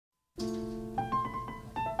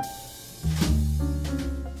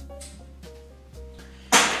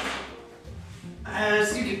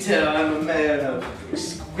tell I'm a man of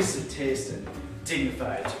exquisite taste and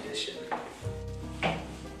dignified tradition.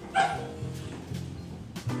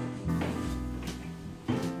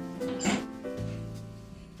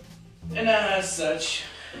 And as such,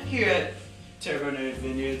 here at Turbinard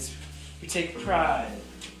Vineyards, we take pride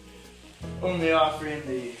only offering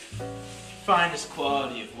the finest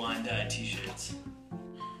quality of wine-dyed t-shirts.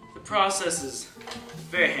 The process is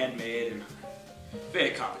very handmade and very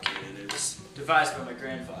complicated. It was devised by my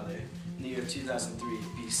grandfather in the year 2003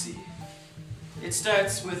 BC. It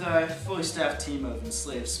starts with our fully staffed team of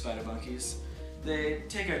enslaved spider monkeys. They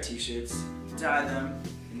take our t-shirts, dye them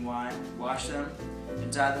in wine, wash them,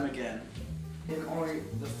 and dye them again in only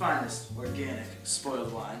the finest organic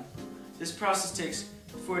spoiled wine. This process takes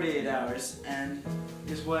 48 hours and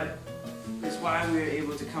is why we are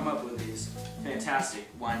able to come up with these fantastic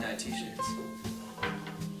wine-dyed t-shirts.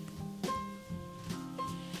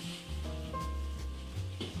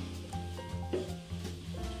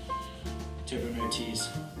 Turbinard teas,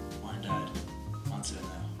 wine-dyed, on sale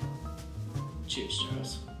now. Cheers,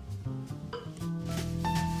 Charles.